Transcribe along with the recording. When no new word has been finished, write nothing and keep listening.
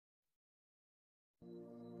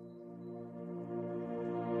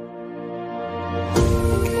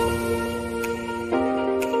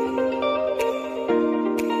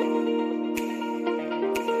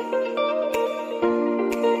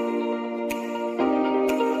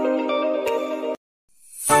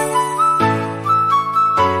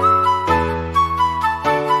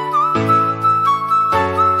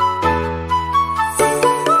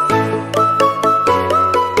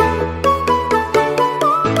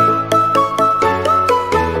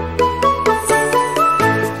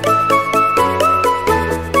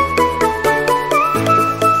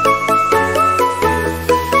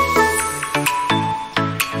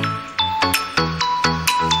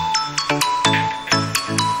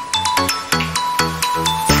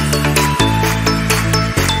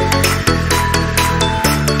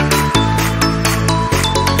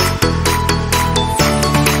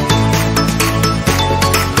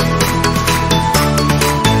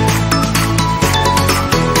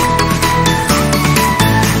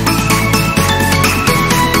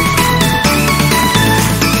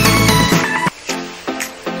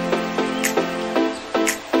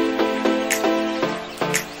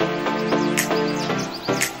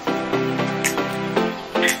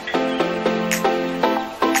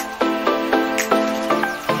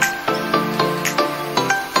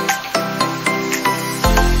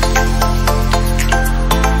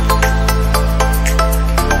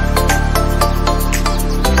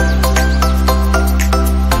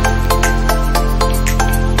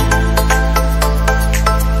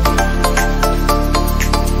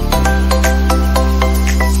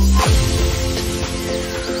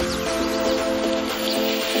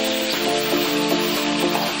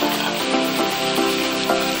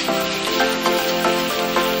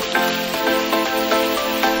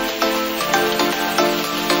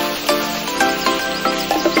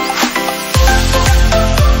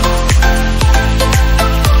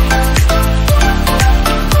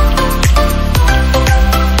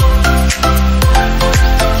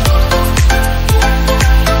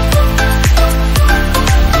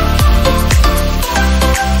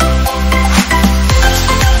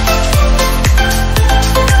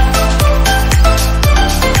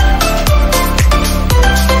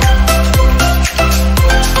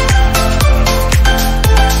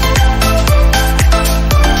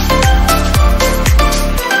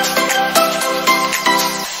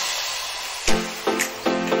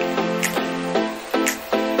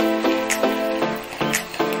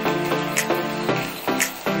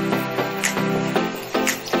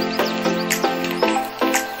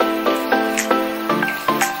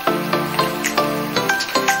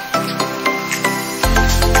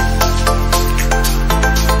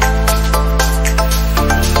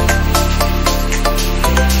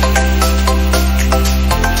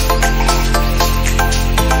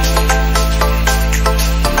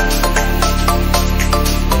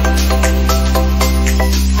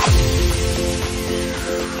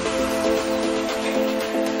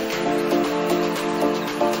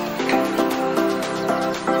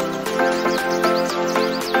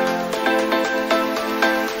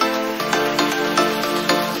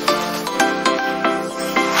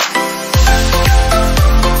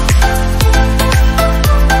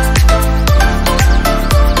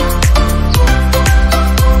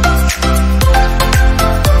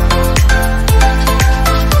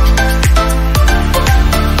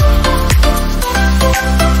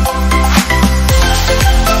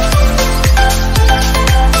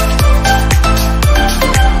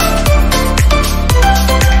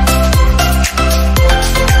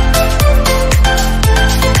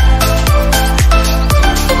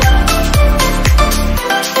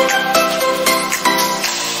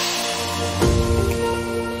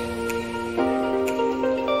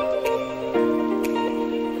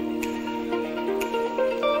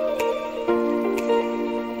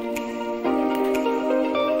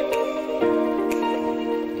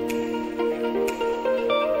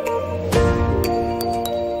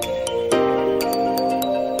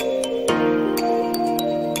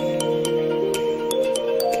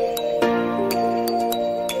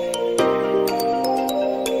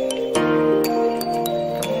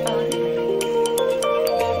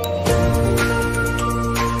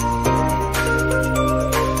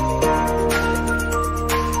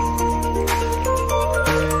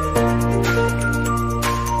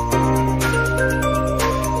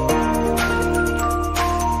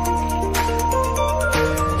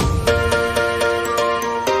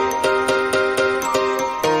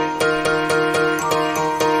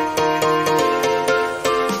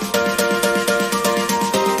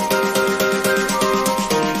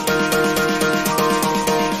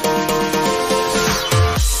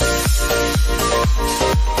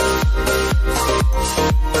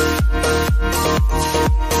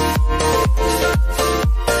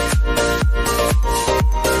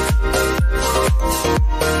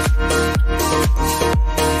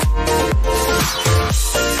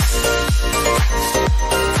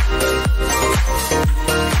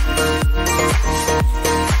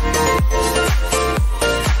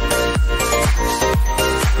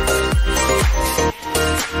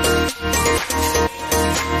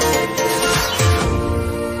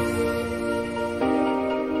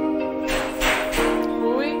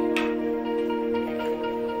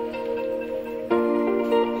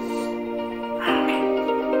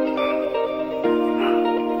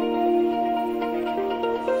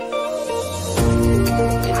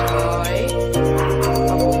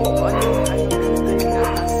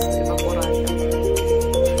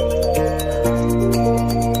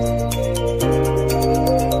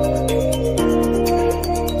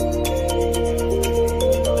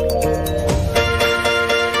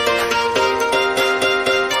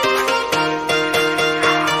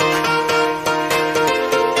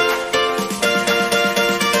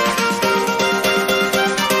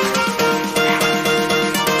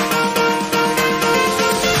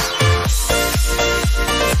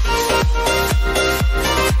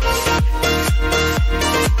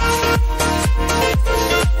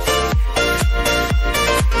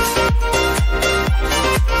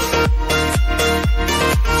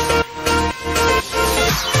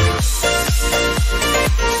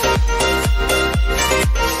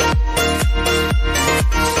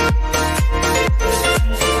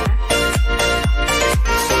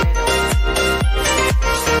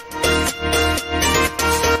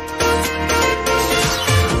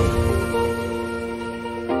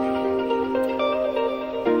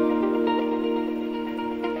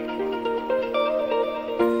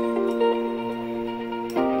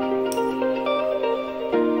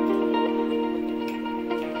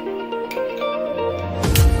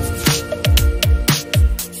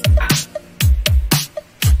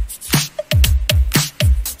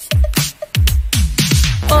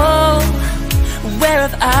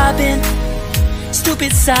have I been?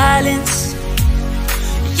 Stupid silence.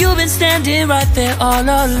 You've been standing right there all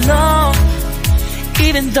along,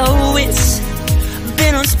 even though it's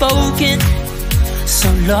been unspoken so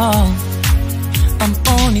long. I'm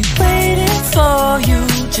only waiting for you,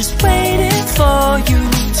 just waiting for you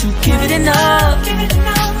to give it enough.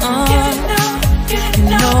 You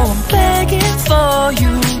know I'm begging for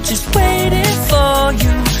you, just waiting for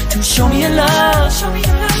you to show me your love.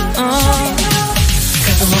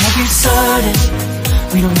 Cause I wanna be certain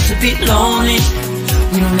we don't have to be lonely,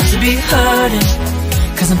 we don't have to be hurting.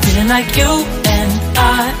 Cause I'm feeling like you and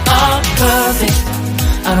I are perfect.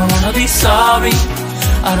 I don't wanna be sorry,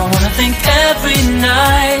 I don't wanna think every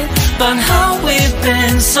night about how we've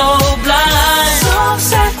been so blind. So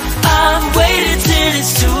sad I've waited till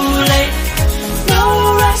it's too late. No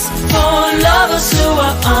rest for lovers who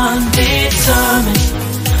are undetermined.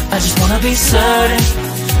 I just wanna be certain,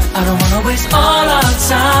 I don't wanna waste all our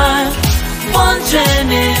time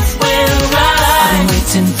wondering if we're right. I've been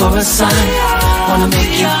waiting for a sign, wanna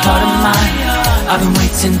make you part of mine. I've been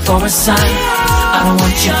waiting for a sign, I don't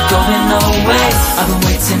want you going away. I've been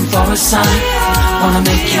waiting for a sign, wanna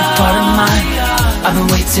make you part of mine. I've been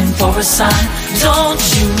waiting for a sign. Don't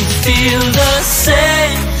you feel the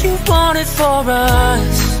same? You want it for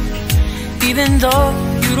us, even though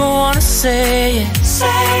you don't wanna say it.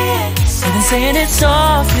 You've been saying it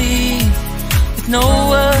softly, with no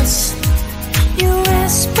words. You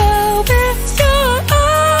whisper with your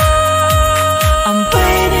eyes. I'm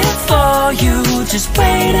waiting for you, just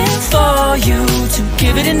waiting for you to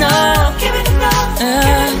give it enough.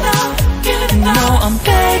 No, I'm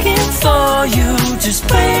begging for you, just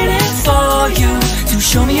waiting for you to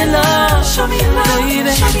show me your love,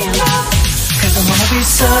 baby. Cause I wanna be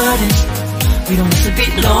certain we don't have to be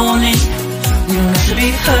lonely, we don't have to be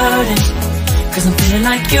hurting. Cause I'm feeling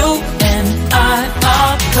like you and I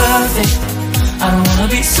are perfect. I don't wanna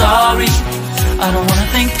be sorry, I don't wanna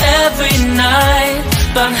think every night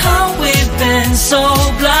about how we've been so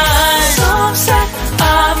blind. So upset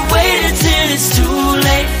I've waited till it's too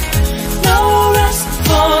late. No rest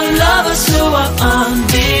for lovers who are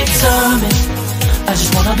undetermined. I just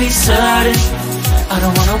wanna be certain, I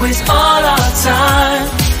don't wanna waste all our time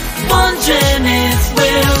wondering if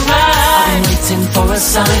we're right. I've been waiting for a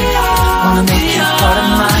sign, wanna make you part of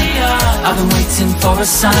mine. I've been waiting for a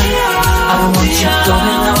sign, I don't want you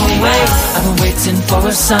going away. I've been waiting for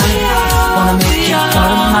a sign, wanna make you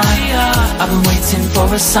part of mine. I've been waiting for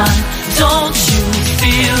a sign. Don't you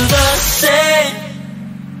feel the same?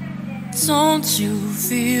 Don't you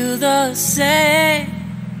feel the same?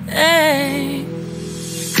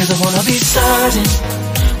 Cause I wanna be certain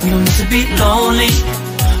we don't have to be lonely,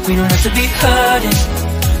 we don't have to be hurting.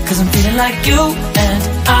 Cause I'm feeling like you and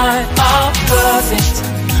I are perfect.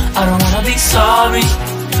 I don't wanna be sorry,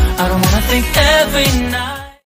 I don't wanna think every night.